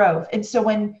own growth. And so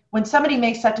when somebody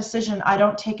makes that decision, I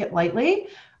don't take it lightly.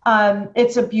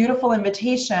 It's a beautiful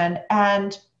invitation,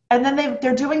 and then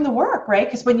they're doing the work, right?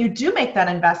 Because when you do make that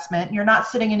investment, you're not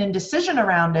sitting in indecision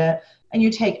around it, and you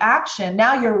take action,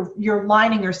 now you're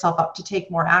lining yourself up to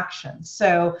take more action.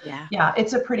 So yeah,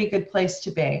 it's a pretty good place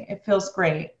to be. It feels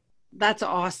great. That's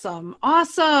awesome.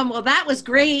 Awesome. Well, that was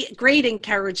great, great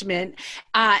encouragement.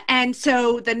 And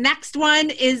so the next one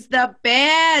is the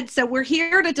bad. So we're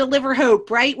here to deliver hope,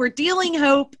 right? We're dealing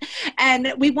hope.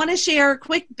 And we want to share a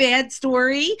quick bad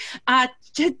story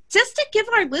just to give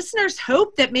our listeners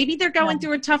hope that maybe they're going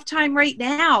through a tough time right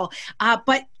now.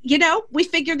 But we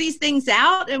figure these things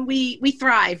out and we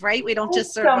thrive, right? We don't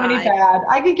just survive. So many bad.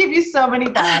 I could give you so many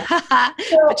bad.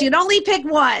 But you can only pick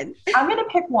one. I'm going to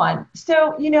pick one.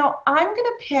 So, I'm going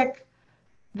to pick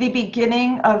the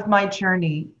beginning of my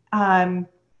journey. Oh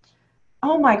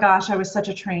my gosh, I was such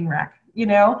a train wreck,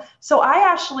 So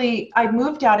I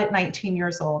moved out at 19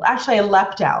 years old. Actually, I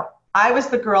leapt out. I was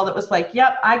the girl that was like,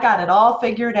 yep, I got it all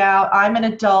figured out. I'm an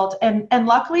adult. And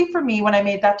luckily for me, when I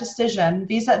made that decision,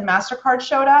 Visa and MasterCard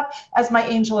showed up as my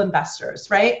angel investors,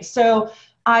 right? So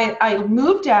I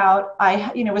moved out.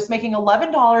 I was making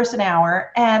 $11 an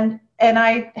hour and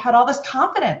I had all this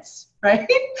confidence, right?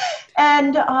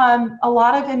 And a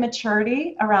lot of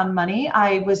immaturity around money.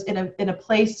 I was in a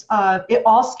place of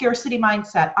all scarcity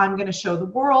mindset. I'm going to show the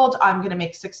world. I'm going to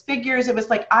make six figures. It was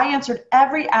like I answered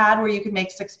every ad where you could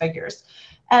make six figures.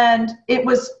 And it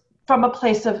was from a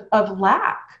place of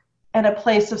lack and a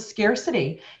place of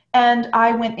scarcity. And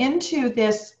I went into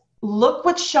this, look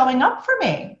what's showing up for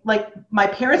me. Like my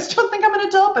parents don't think I'm an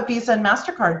adult, but Visa and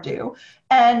MasterCard do.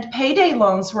 And payday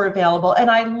loans were available.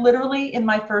 And I literally, in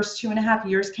my first 2.5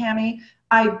 years, Cami,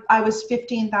 I was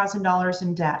 $15,000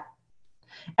 in debt.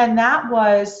 And that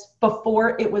was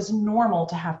before it was normal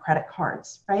to have credit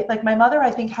cards, right? Like my mother, I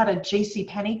think, had a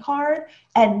JCPenney card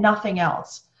and nothing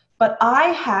else. But I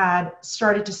had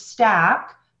started to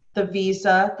stack the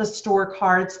Visa, the store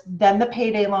cards, then the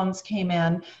payday loans came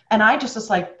in. And I just was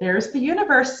like, there's the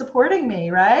universe supporting me,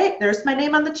 right? There's my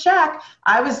name on the check.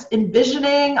 I was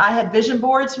envisioning, I had vision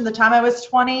boards from the time I was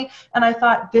 20. And I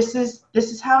thought, this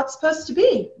is how it's supposed to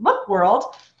be. Look,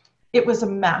 world. It was a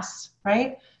mess,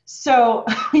 right? So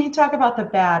when you talk about the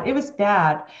bad, it was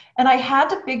bad. And I had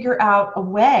to figure out a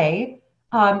way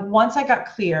once I got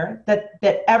clear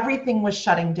that everything was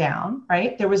shutting down,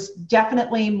 right? There was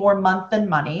definitely more month than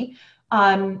money.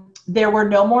 There were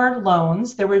no more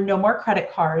loans. There were no more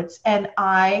credit cards. And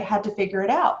I had to figure it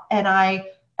out. And I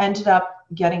ended up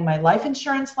getting my life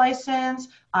insurance license.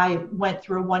 I went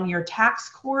through a 1-year tax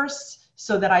course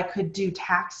so that I could do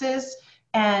taxes.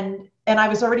 And I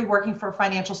was already working for a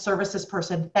financial services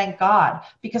person, thank God,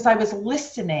 because I was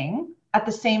listening at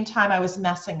the same time I was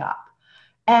messing up.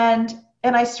 And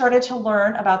I started to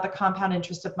learn about the compound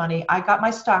interest of money. I got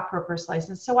my stockbroker's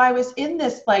license. So I was in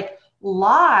this like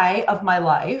lie of my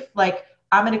life. Like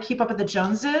I'm going to keep up with the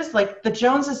Joneses. Like the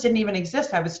Joneses didn't even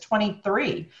exist. I was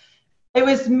 23. It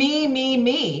was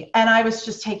me. And I was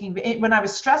just when I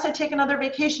was stressed, I'd take another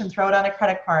vacation, throw it on a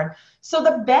credit card. So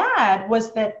the bad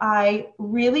was that I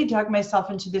really dug myself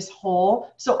into this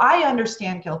hole. So I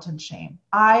understand guilt and shame.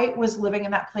 I was living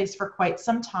in that place for quite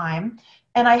some time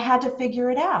and I had to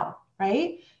figure it out.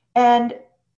 Right? And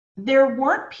there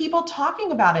weren't people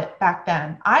talking about it back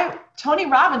then. Tony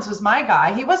Robbins was my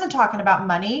guy. He wasn't talking about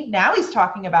money. Now he's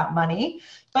talking about money,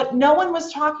 but no one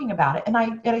was talking about it. And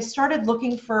I started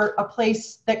looking for a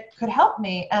place that could help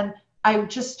me. And I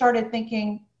just started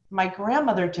thinking, my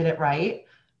grandmother did it right?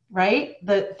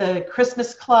 The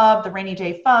Christmas club, the rainy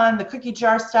day fund, the cookie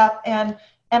jar stuff. And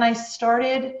I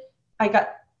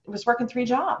was working 3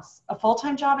 jobs, a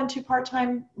full-time job and 2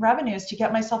 part-time revenues to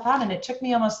get myself out. And it took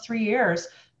me almost 3 years,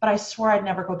 but I swore I'd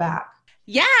never go back.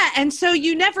 Yeah. And so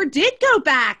you never did go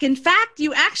back. In fact,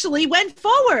 you actually went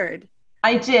forward.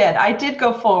 I did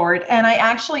go forward. And I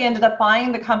actually ended up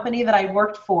buying the company that I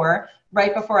worked for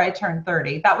right before I turned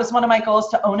 30. That was one of my goals,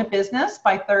 to own a business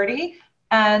by 30.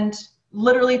 And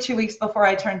literally 2 weeks before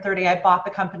I turned 30, I bought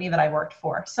the company that I worked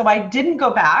for. So I didn't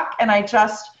go back and I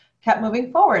just kept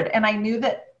moving forward. And I knew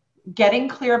that getting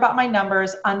clear about my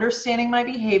numbers, understanding my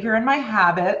behavior and my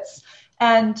habits,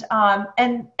 and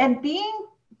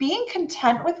being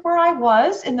content with where I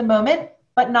was in the moment,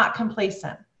 but not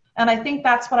complacent. And I think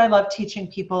that's what I love teaching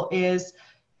people is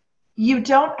you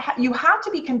have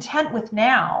to be content with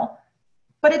now,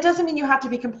 but it doesn't mean you have to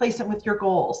be complacent with your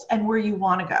goals and where you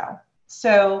want to go.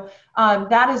 So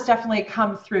that has definitely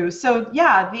come through. So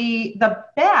yeah, the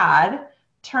bad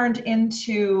turned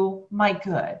into my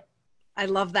good. I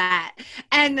love that.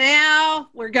 And now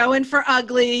we're going for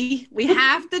ugly. We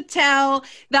have to tell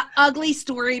the ugly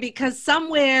story because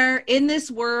somewhere in this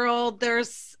world,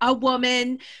 there's a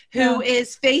woman who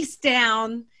is face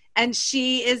down and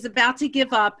she is about to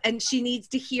give up, and she needs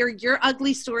to hear your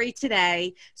ugly story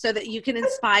today so that you can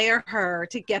inspire her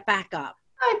to get back up.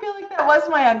 I feel like that was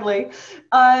my ugly.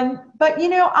 But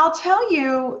I'll tell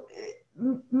you,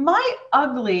 my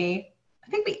ugly, I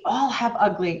think we all have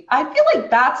ugly. I feel like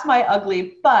that's my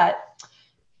ugly, but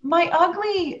my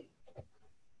ugly,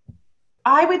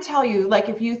 I would tell you, like,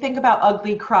 if you think about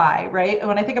ugly cry, right?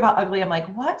 When I think about ugly, I'm like,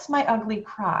 what's my ugly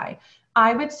cry?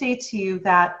 I would say to you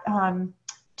that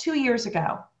 2 years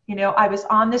ago, I was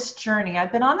on this journey.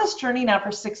 I've been on this journey now for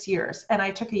 6 years, and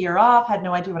I took a year off, had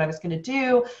no idea what I was going to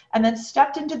do, and then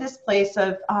stepped into this place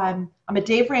of, I'm a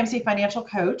Dave Ramsey financial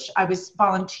coach. I was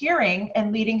volunteering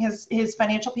and leading his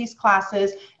financial peace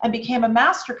classes and became a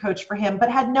master coach for him,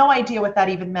 but had no idea what that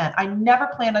even meant. I never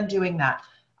planned on doing that.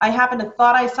 I happened to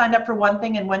thought I signed up for one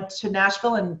thing and went to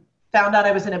Nashville and found out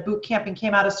I was in a boot camp and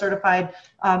came out a certified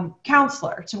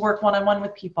counselor to work one-on-one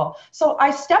with people. So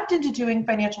I stepped into doing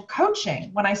financial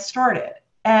coaching when I started.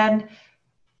 And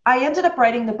I ended up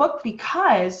writing the book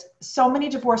because so many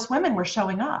divorced women were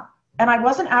showing up, and I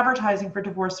wasn't advertising for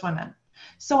divorced women.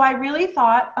 So I really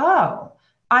thought, oh,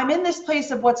 I'm in this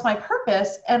place of what's my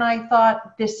purpose. And I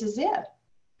thought, this is it.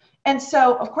 And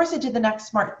so, of course, I did the next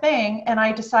smart thing, and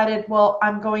I decided, well,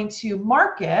 I'm going to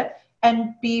market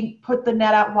and put the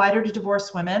net out wider to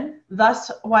divorced women. Thus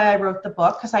why I wrote the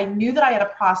book, because I knew that I had a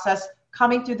process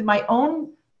coming through my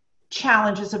own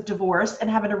challenges of divorce and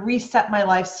having to reset my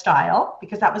lifestyle,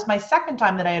 because that was my second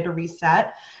time that I had to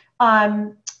reset. I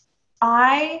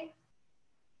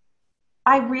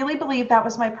really believed that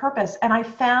was my purpose, and I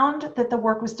found that the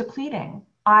work was depleting.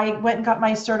 I went and got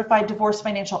my certified divorce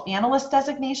financial analyst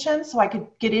designation so I could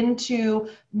get into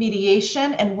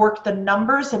mediation and work the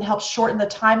numbers and help shorten the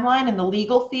timeline and the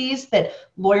legal fees that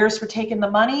lawyers were taking the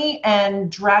money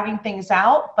and dragging things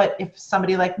out. But if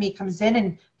somebody like me comes in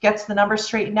and gets the numbers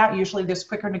straightened out, usually there's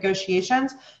quicker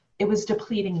negotiations. It was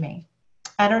depleting me,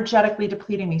 energetically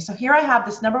depleting me. So here I have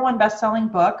this #1 best-selling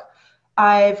book.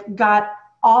 I've got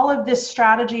all of this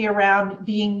strategy around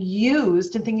being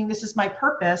used and thinking this is my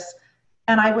purpose.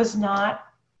 And I was not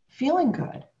feeling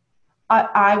good.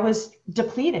 I was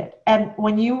depleted. And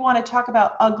when you want to talk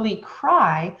about ugly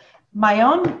cry, my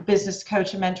own business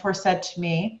coach and mentor said to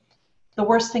me, the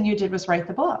worst thing you did was write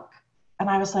the book. And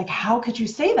I was like, how could you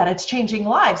say that? It's changing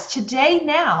lives. Today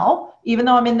now, even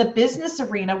though I'm in the business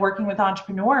arena working with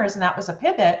entrepreneurs, and that was a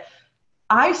pivot,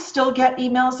 I still get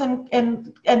emails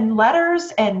and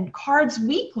letters and cards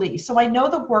weekly. So I know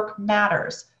the work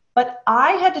matters. But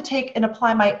I had to take and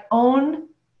apply my own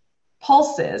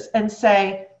pulses and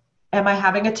say, am I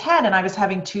having a 10? And I was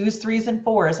having 2s, 3s, and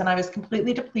 4s. And I was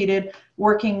completely depleted,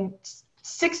 working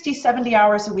 60, 70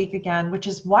 hours a week again, which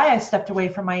is why I stepped away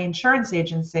from my insurance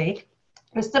agency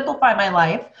to simplify my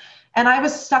life. And I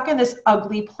was stuck in this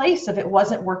ugly place of it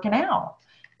wasn't working out.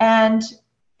 And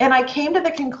I came to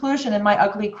the conclusion in my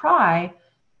ugly cry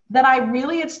that I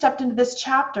really had stepped into this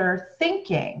chapter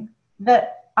thinking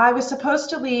that I was supposed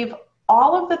to leave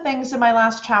all of the things in my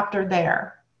last chapter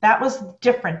there. That was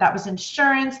different. That was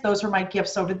insurance. Those were my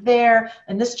gifts over there.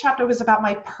 And this chapter was about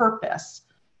my purpose.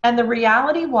 And the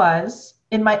reality was,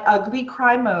 in my ugly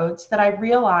cry modes, that I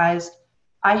realized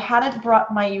I hadn't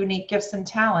brought my unique gifts and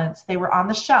talents. They were on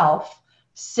the shelf,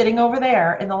 sitting over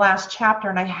there in the last chapter,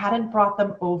 and I hadn't brought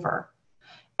them over.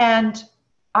 And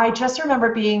I just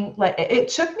remember being like, it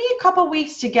took me a couple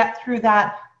weeks to get through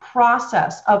that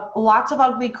process of lots of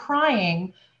ugly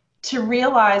crying to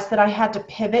realize that I had to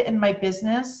pivot in my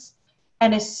business.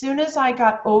 And as soon as I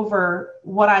got over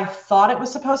what I thought it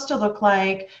was supposed to look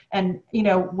like, and,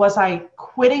 was I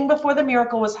quitting before the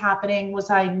miracle was happening?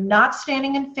 Was I not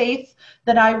standing in faith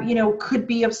that I, could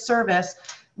be of service?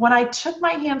 When I took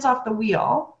my hands off the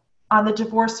wheel on the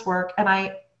divorce work and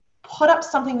I put up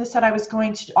something that said I was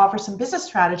going to offer some business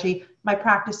strategy, my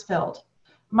practice filled,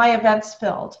 my events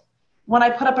filled. When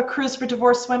I put up a cruise for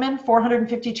divorced women,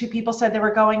 452 people said they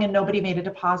were going and nobody made a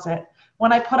deposit.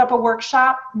 When I put up a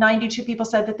workshop, 92 people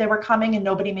said that they were coming and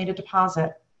nobody made a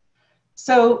deposit.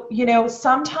 So,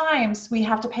 sometimes we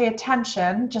have to pay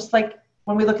attention, just like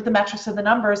when we look at the metrics of the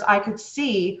numbers, I could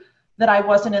see that I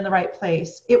wasn't in the right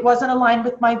place. It wasn't aligned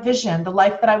with my vision. The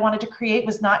life that I wanted to create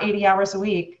was not 80 hours a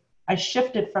week. I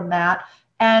shifted from that.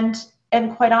 And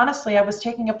quite honestly, I was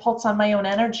taking a pulse on my own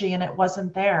energy and it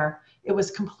wasn't there. It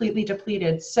was completely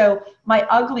depleted. So my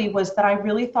ugly was that I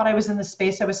really thought I was in the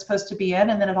space I was supposed to be in,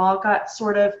 and then it all got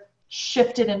sort of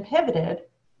shifted and pivoted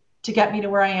to get me to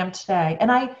where I am today.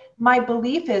 And my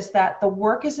belief is that the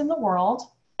work is in the world,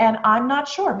 and I'm not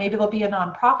sure. Maybe there'll be a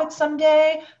nonprofit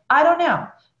someday. I don't know.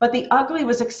 But the ugly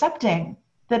was accepting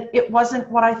that it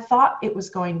wasn't what I thought it was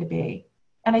going to be.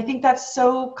 And I think that's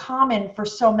so common for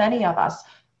so many of us.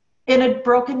 In a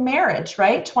broken marriage,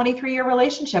 right? 23-year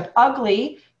relationship,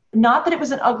 ugly. Not that it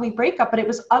was an ugly breakup, but it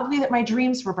was ugly that my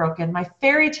dreams were broken. My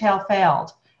fairy tale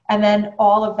failed. And then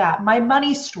all of that, my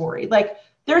money story, like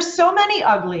there's so many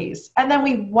uglies. And then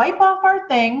we wipe off our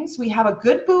things. We have a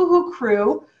good boohoo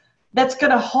crew that's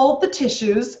going to hold the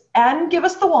tissues and give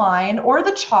us the wine or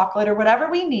the chocolate or whatever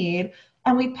we need.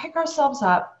 And we pick ourselves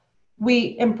up.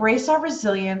 We embrace our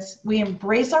resilience. We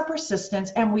embrace our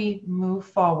persistence, and we move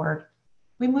forward.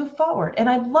 We move forward. And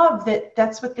I love that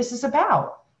that's what this is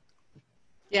about.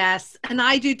 Yes, and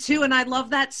I do too. And I love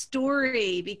that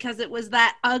story because it was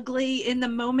that ugly, in the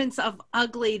moments of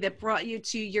ugly, that brought you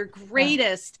to your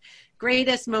greatest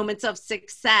moments of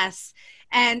success.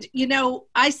 And, you know,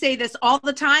 I say this all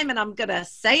the time, and I'm going to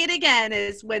say it again,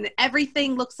 is when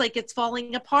everything looks like it's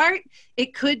falling apart,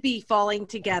 it could be falling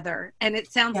together. And it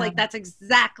sounds like that's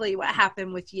exactly what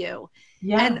happened with you.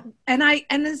 Yeah.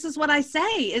 And this is what I say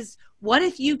is, what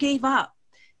if you gave up?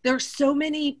 There's so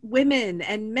many women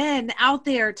and men out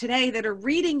there today that are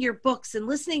reading your books and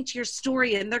listening to your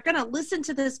story, and they're going to listen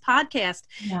to this podcast.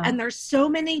 Yeah. And there's so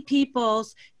many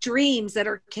people's dreams that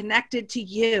are connected to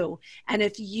you. And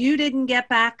if you didn't get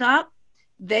back up,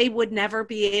 they would never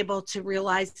be able to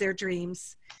realize their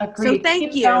dreams. Agreed. So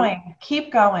thank you.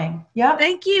 Keep going. Yeah.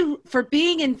 Thank you for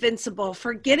being invincible,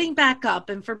 for getting back up,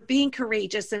 and for being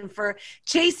courageous, and for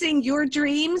chasing your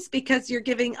dreams, because you're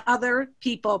giving other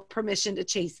people permission to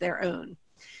chase their own.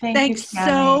 Thanks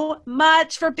so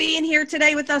much for being here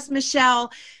today with us,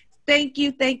 Michelle. Thank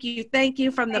you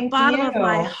from the bottom of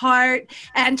my heart.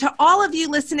 And to all of you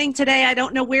listening today, I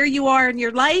don't know where you are in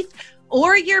your life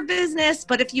or your business,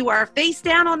 but if you are face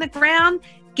down on the ground,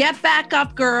 get back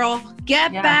up, girl.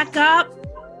 Get back up.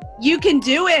 You can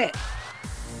do it.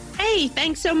 Hey,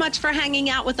 thanks so much for hanging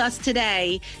out with us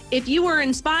today. If you were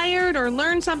inspired or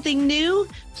learned something new,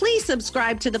 please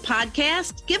subscribe to the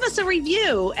podcast, give us a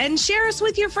review, and share us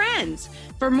with your friends.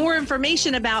 For more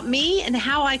information about me and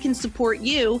how I can support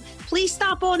you, please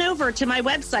stop on over to my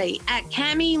website at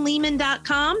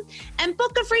CamiLehman.com and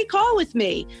book a free call with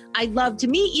me. I'd love to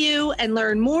meet you and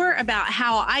learn more about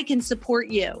how I can support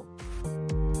you.